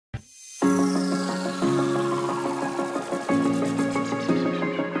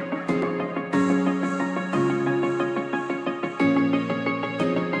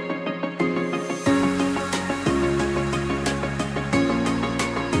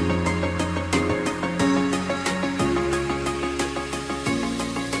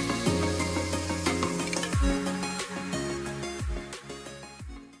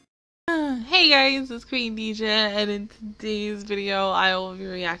guys, it's Queendija, and in today's video, I will be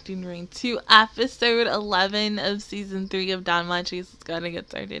reacting to episode 11 of season 3 of Danmachi. It's gonna get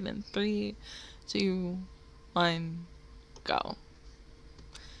started in 3, 2, 1, go.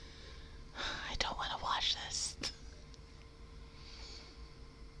 I don't want to watch this.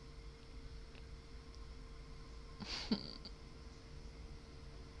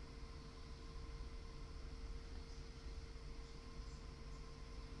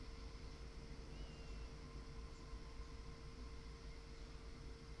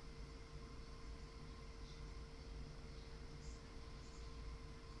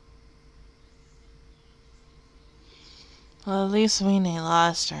 Well, at least Weenie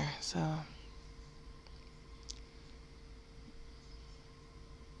lost her, so.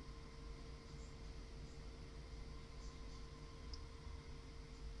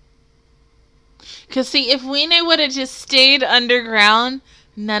 Because, see, if Weenie would have just stayed underground,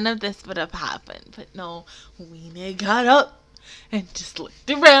 none of this would have happened. But no, Weenie got up and just looked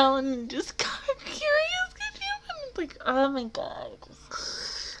around and just got curious. Like, oh my god.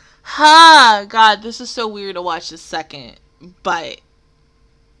 God, this is so weird to watch this second. But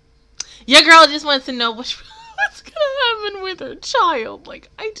your girl just wants to know what's gonna happen with her child. Like,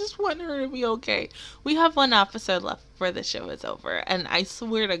 I just want her to be okay. We have one episode left before the show is over, and I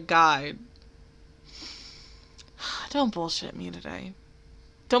swear to God, don't bullshit me today.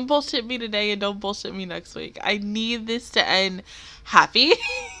 Don't bullshit me today, and don't bullshit me next week. I need this to end happy.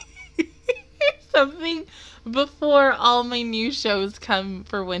 Something before all my new shows come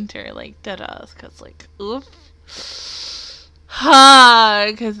for winter, like deadass, because like, oof.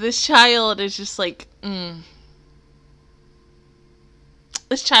 Because this child is just like,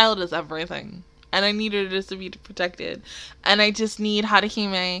 this child is everything. And I need her just to be protected. And I just need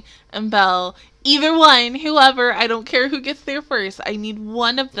Haruhime and Belle, either one, whoever, I don't care who gets there first. I need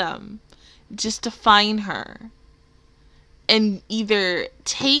one of them just to find her. And either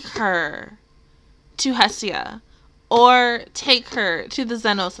take her to Hestia or take her to the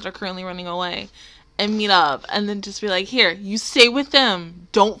Xenos that are currently running away and meet up, and then just be like, here, you stay with them,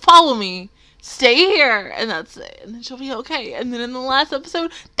 don't follow me, stay here, and that's it, and then she'll be okay. And then in the last episode,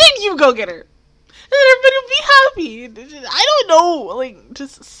 then you go get her, and then everybody will be happy. I don't know, like,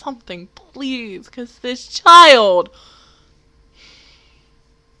 just something, please, because this child,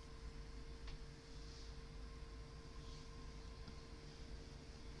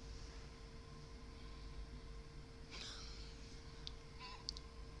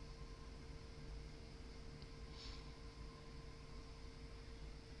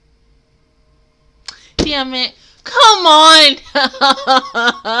 damn it. Come on.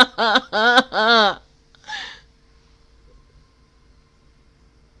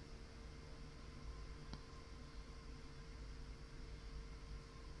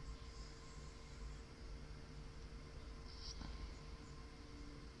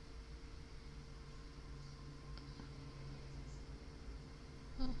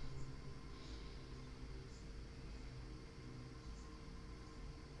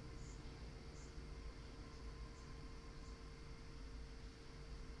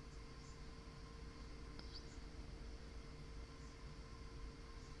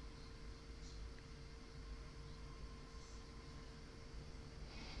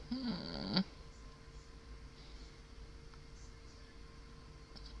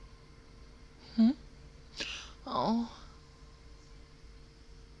 Oh.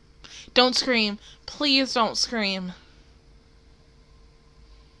 Don't scream. Please don't scream.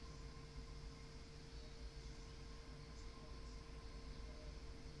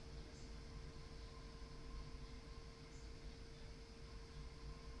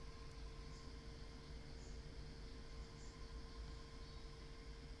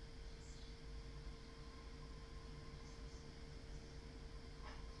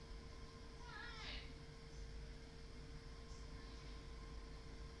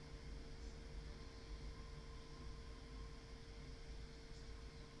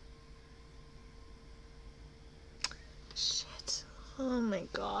 Shit. Oh my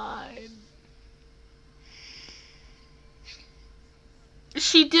god.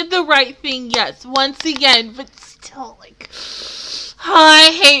 She did the right thing, yes, once again, but still, like,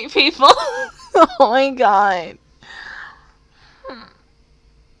 I hate people. Oh my god.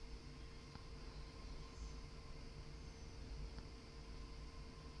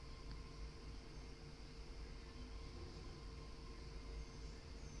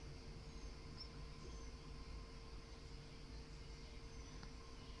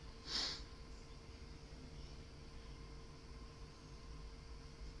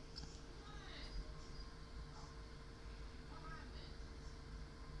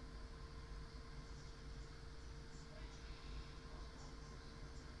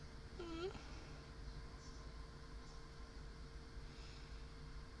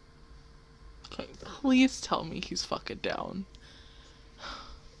 Please tell me he's fucking down.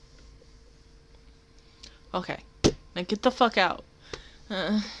 Okay. Now get the fuck out.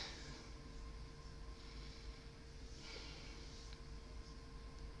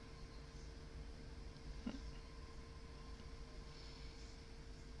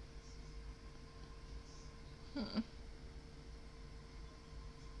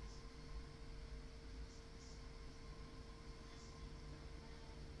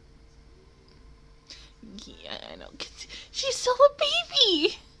 Yeah, I know. She's still a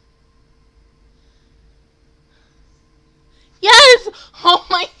baby. Yes! Oh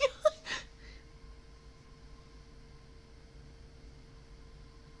my god.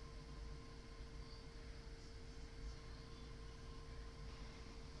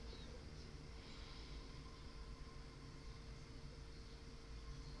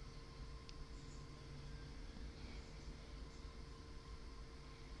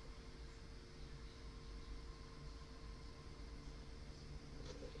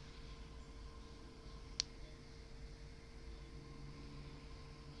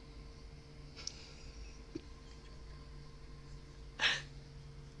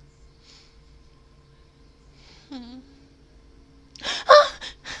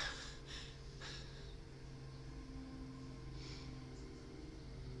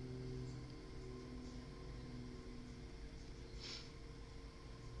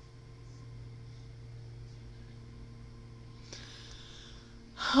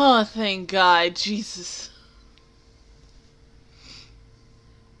 Oh, thank God, Jesus.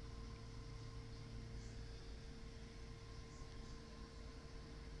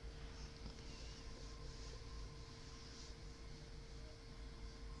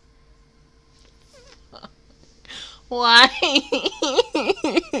 Why?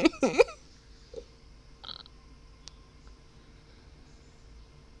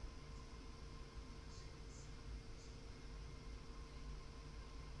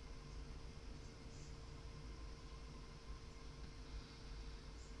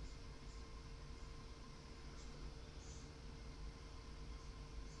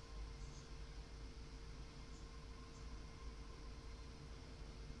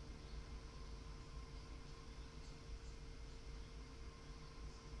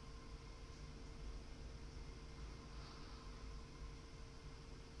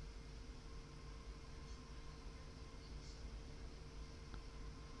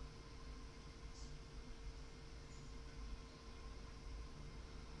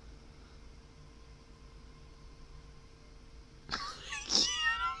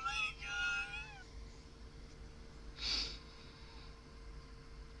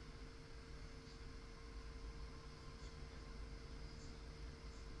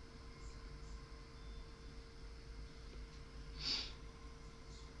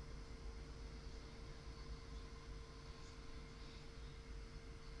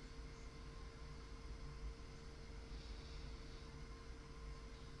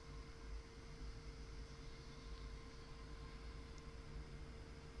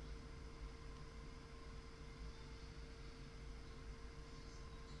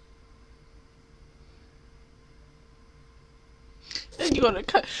 You wanna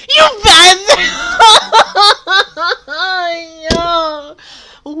cut? You bastard! Yo,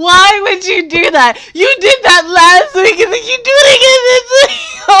 why would you do that? You did that last week, and then you do it again this week.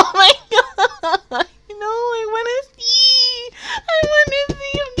 Oh my god! No, I wanna see. I wanna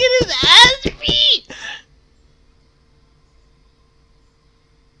see him get his ass beat.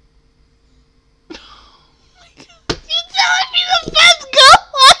 Oh my god! You're telling me the best go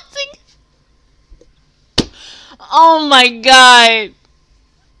watching. Oh my god!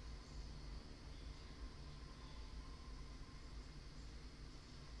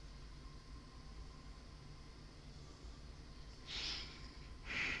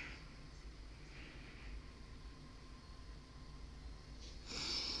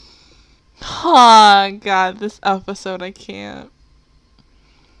 Oh god, this episode I can't.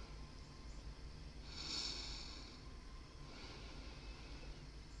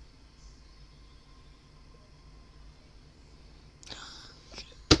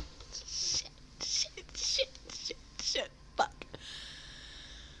 Shit, fuck.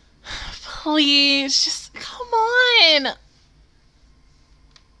 Please, just come on.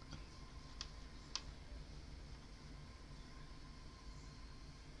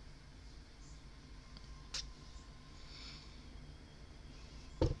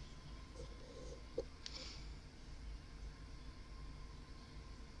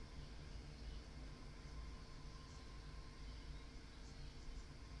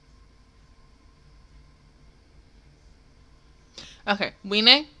 Okay,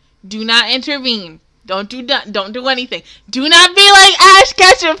 Wine, do not intervene. Don't do anything. Do not be like Ash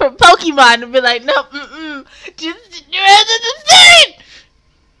Ketchum from Pokemon and be like, no, just do the thing.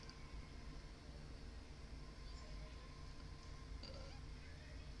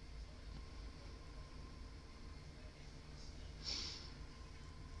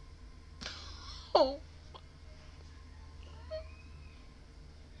 Oh.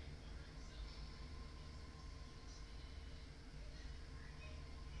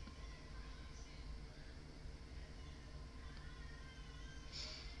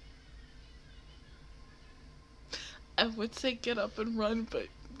 I would say get up and run, but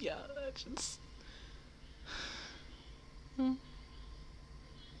yeah, that just...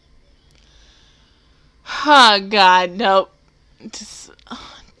 Oh god, nope. Just...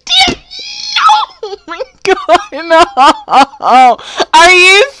 Damn! No! Oh my god, no! Are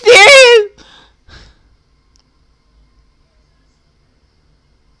you serious?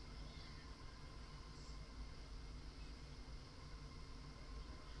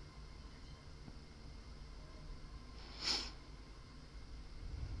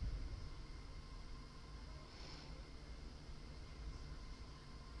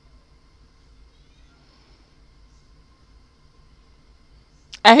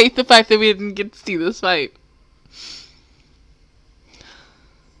 I hate the fact that we didn't get to see this fight.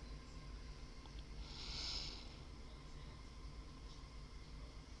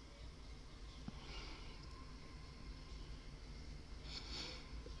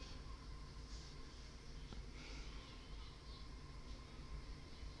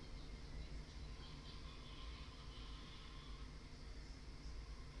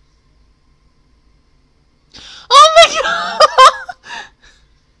 Oh my god!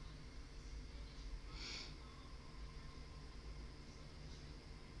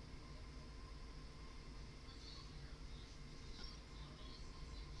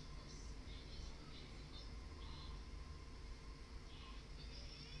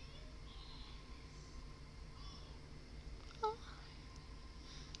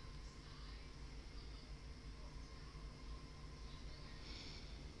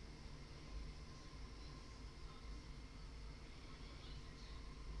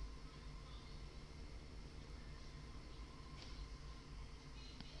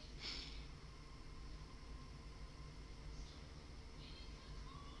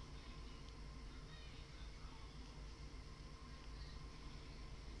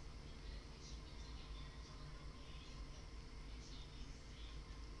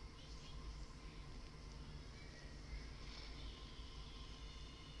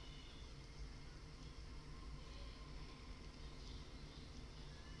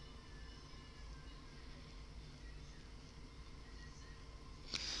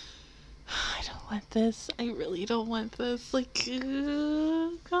 Want this. I really don't want this. Like,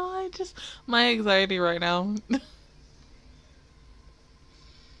 God, just my anxiety right now.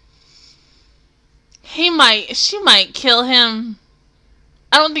 She might kill him.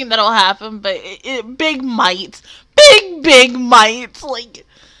 I don't think that'll happen, but big might. Big might. Like,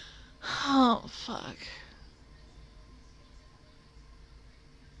 oh, fuck.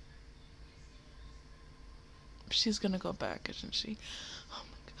 She's gonna go back, isn't she? Oh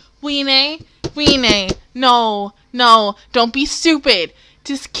my god. Weenie, no, don't be stupid.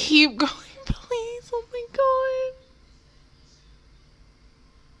 Just keep going, please. Oh my god.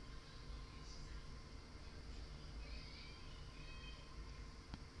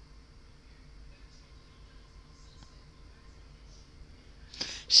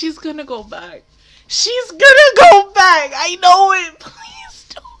 She's gonna go back. She's gonna go back. I know it. Please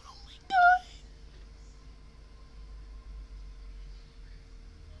don't.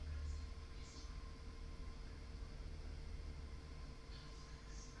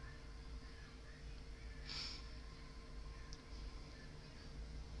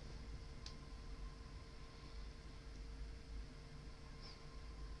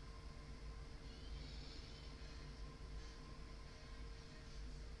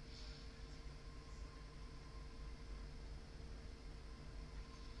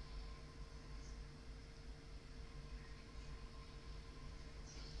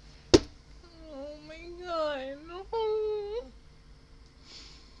 Oh my god.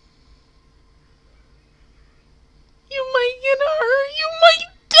 You might get hurt. You might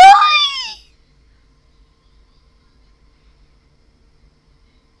die.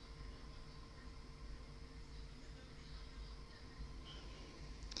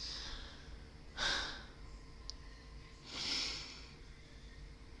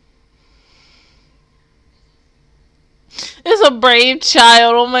 It's a brave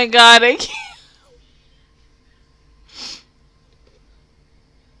child. Oh my god, I can't.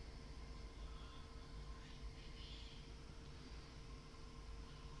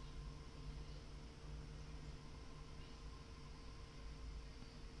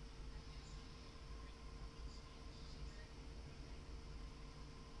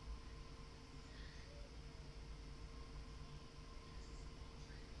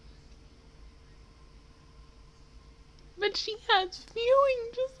 that she has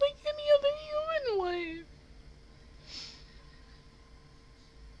feelings just like any other human would.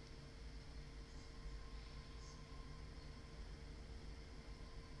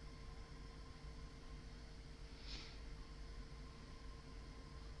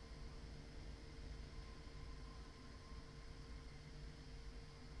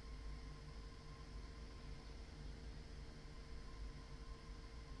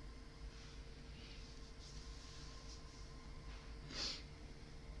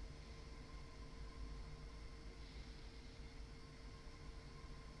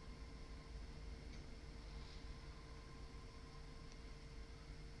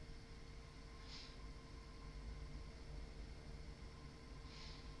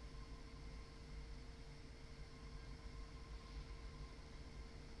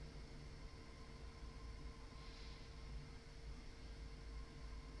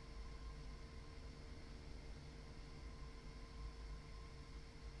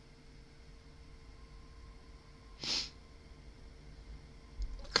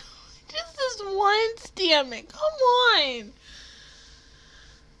 Just once, damn it. Come on.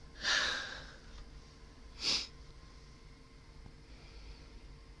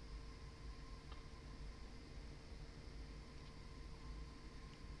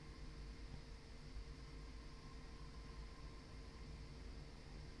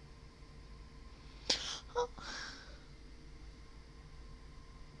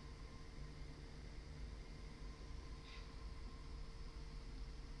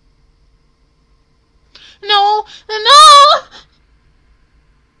 No, no!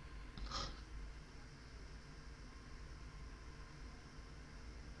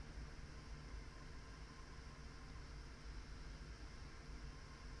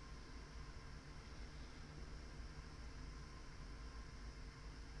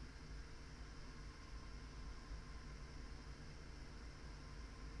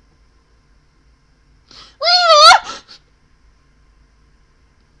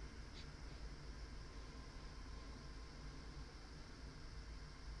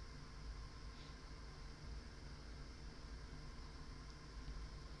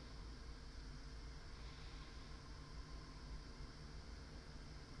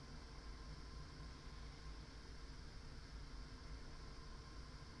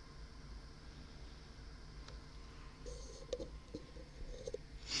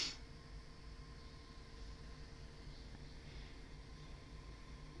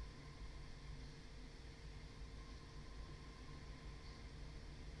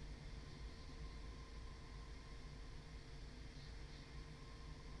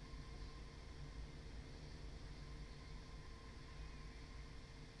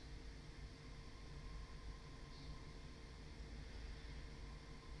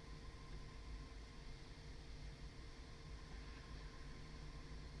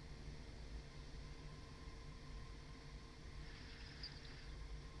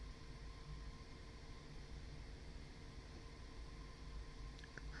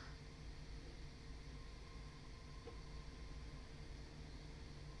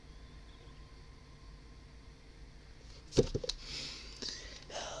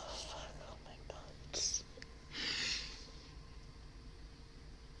 Oh my God.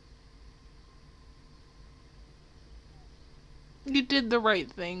 You did the right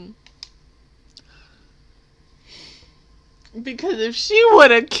thing. Because if she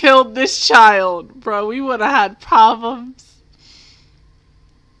would have killed this child, bro, we would have had problems.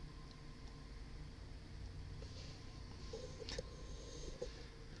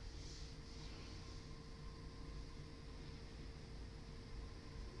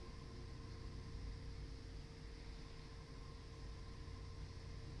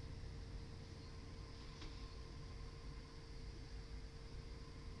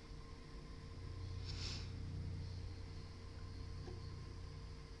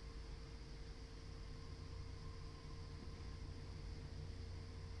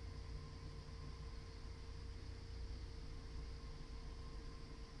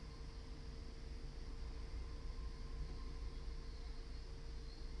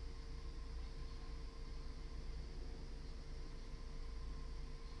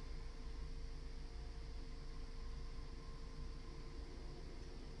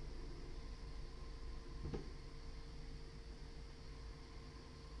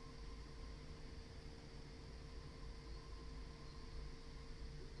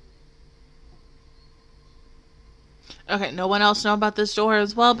 Okay, no one else know about this door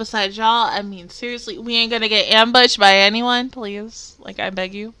as well besides y'all. I mean, seriously, we ain't gonna get ambushed by anyone, please. Like, I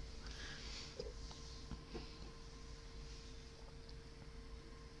beg you.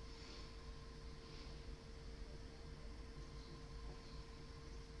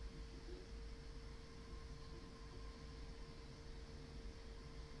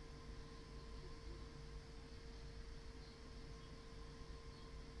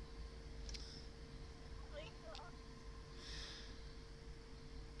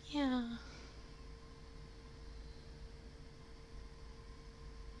 Yeah.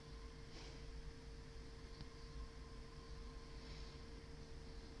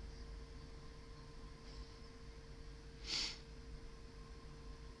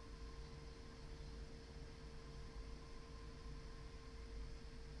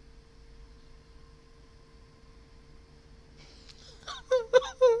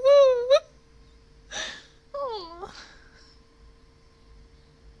 Oh.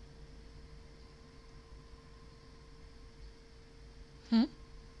 Hmm?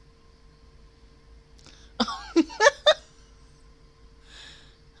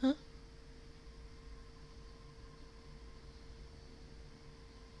 Huh?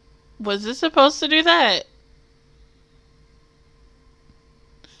 Was it supposed to do that?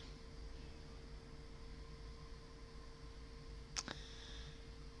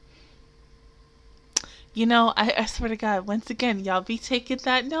 You know, I swear to God, once again, y'all be taking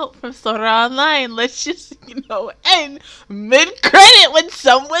that note from Sora Online. Let's just, end mid-credit when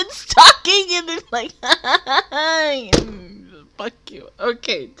someone's talking and it's like, fuck you.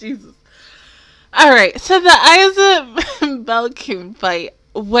 Okay, Jesus. Alright, so the Aiza Belkun fight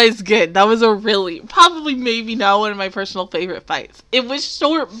was good. That was a really, probably maybe not one of my personal favorite fights. It was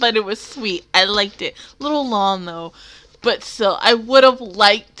short, but it was sweet. I liked it. A little long, though. But still, I would have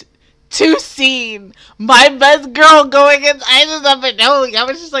liked to seen my best girl going against Aiza, but no, y'all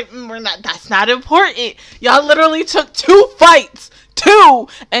was just like, that's not important. Y'all literally took 2 fights. 2!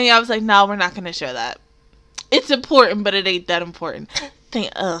 And y'all was like, no, we're not going to show that. It's important, but it ain't that important.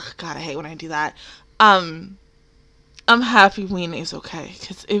 God, I hate when I do that. I'm happy Weene's okay.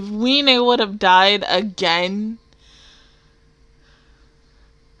 Because if Weene would have died again,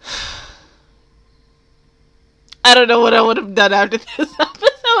 I don't know what I would have done after this episode.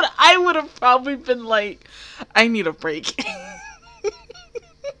 I would have probably been like, I need a break.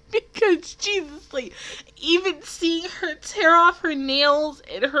 Because, Jesus, like, even seeing her tear off her nails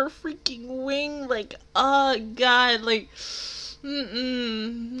and her freaking wing, like, oh, God, like,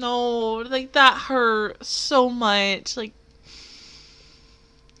 no, like, that hurt so much, like,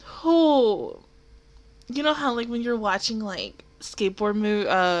 oh, you know how, like, when you're watching, like, skateboard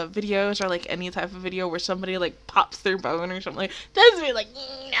videos or, like, any type of video where somebody, like, pops their bone or something, like, that's me, like,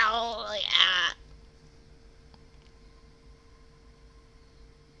 no, like, ah.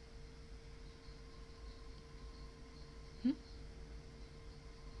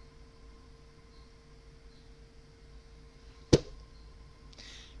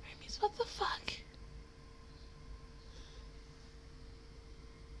 What the fuck?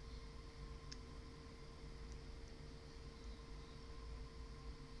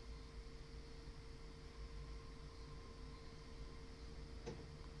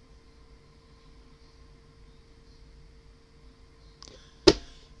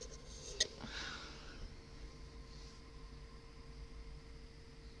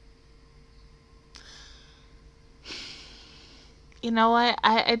 You know what?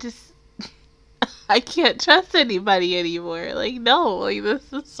 I just I can't trust anybody anymore. Like, no, like,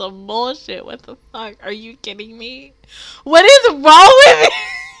 this is some bullshit. What the fuck? Are you kidding me? What is wrong with it?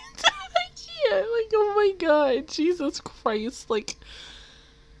 I can't. Like, oh my God. Jesus Christ. Like,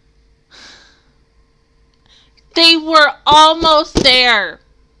 they were almost there.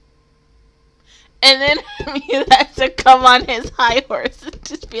 And then he had to come on his high horse and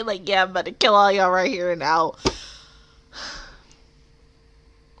just be like, yeah, I'm about to kill all y'all right here and now.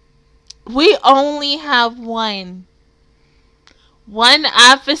 We only have one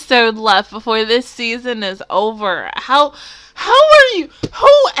episode left before this season is over. How are you?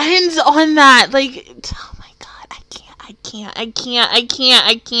 Who ends on that? Like, oh my God, I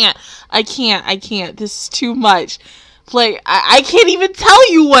can't. This is too much. Like, I can't even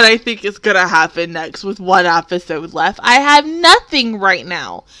tell you what I think is gonna happen next with one episode left. I have nothing right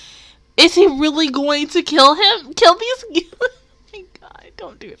now. Is he really going to kill him? Kill these?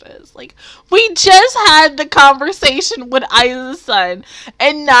 Don't do this. Like, we just had the conversation with Aiza's son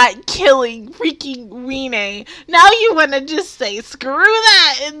and not killing freaking Weene. Now you want to just say, screw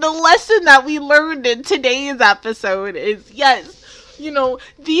that. And the lesson that we learned in today's episode is, yes,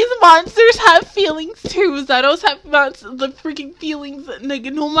 these monsters have feelings too. Zetos have the freaking feelings, like,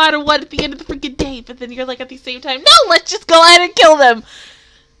 no matter what at the end of the freaking day. But then you're like, at the same time, no, let's just go ahead and kill them.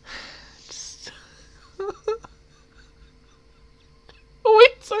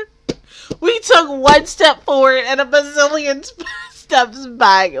 We took one step forward and a bazillion steps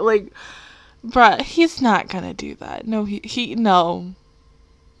back. Like, bruh, he's not gonna do that. No, no.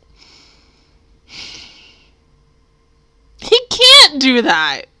 He can't do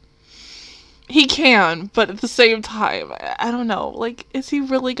that. He can, but at the same time, I don't know. Like, is he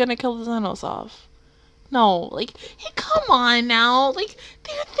really gonna kill the Xenos off? No, like, hey, come on now. Like,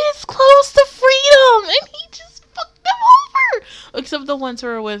 they're this close to freedom, and he just fucked them over. Except the ones who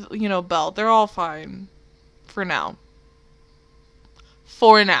are with, you know, Belle. They're all fine. For now.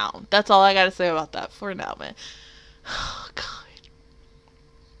 For now. That's all I gotta say about that. For now, man. Oh, God.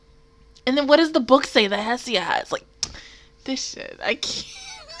 And then what does the book say that Hessia has? Like, this shit. I can't.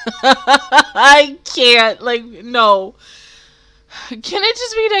 I can't. Like, no. Can it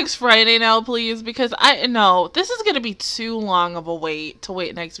just be next Friday now, please? Because this is going to be too long of a wait to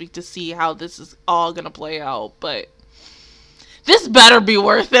wait next week to see how this is all going to play out. But this better be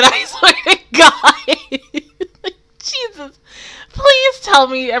worth it, I swear to God. Jesus. Please tell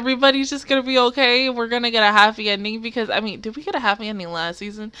me everybody's just going to be okay. We're going to get a happy ending. Because, I mean, did we get a happy ending last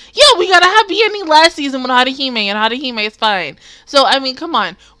season? Yeah, we got a happy ending last season with Harahime. And Harahime is fine. So, I mean, come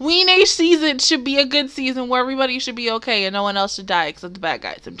on. Weenage season should be a good season where everybody should be okay. And no one else should die except the bad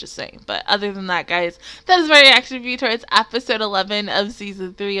guys. I'm just saying. But other than that, guys, that is my reaction review towards episode 11 of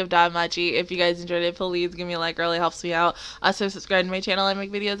season 3 of Danmachi. If you guys enjoyed it, please give me a like. It really helps me out. Also, subscribe to my channel. I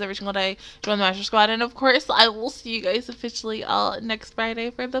make videos every single day. Join the Master Squad. And, of course, I will see you guys officially all next Friday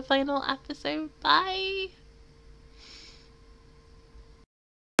for the final episode. Bye!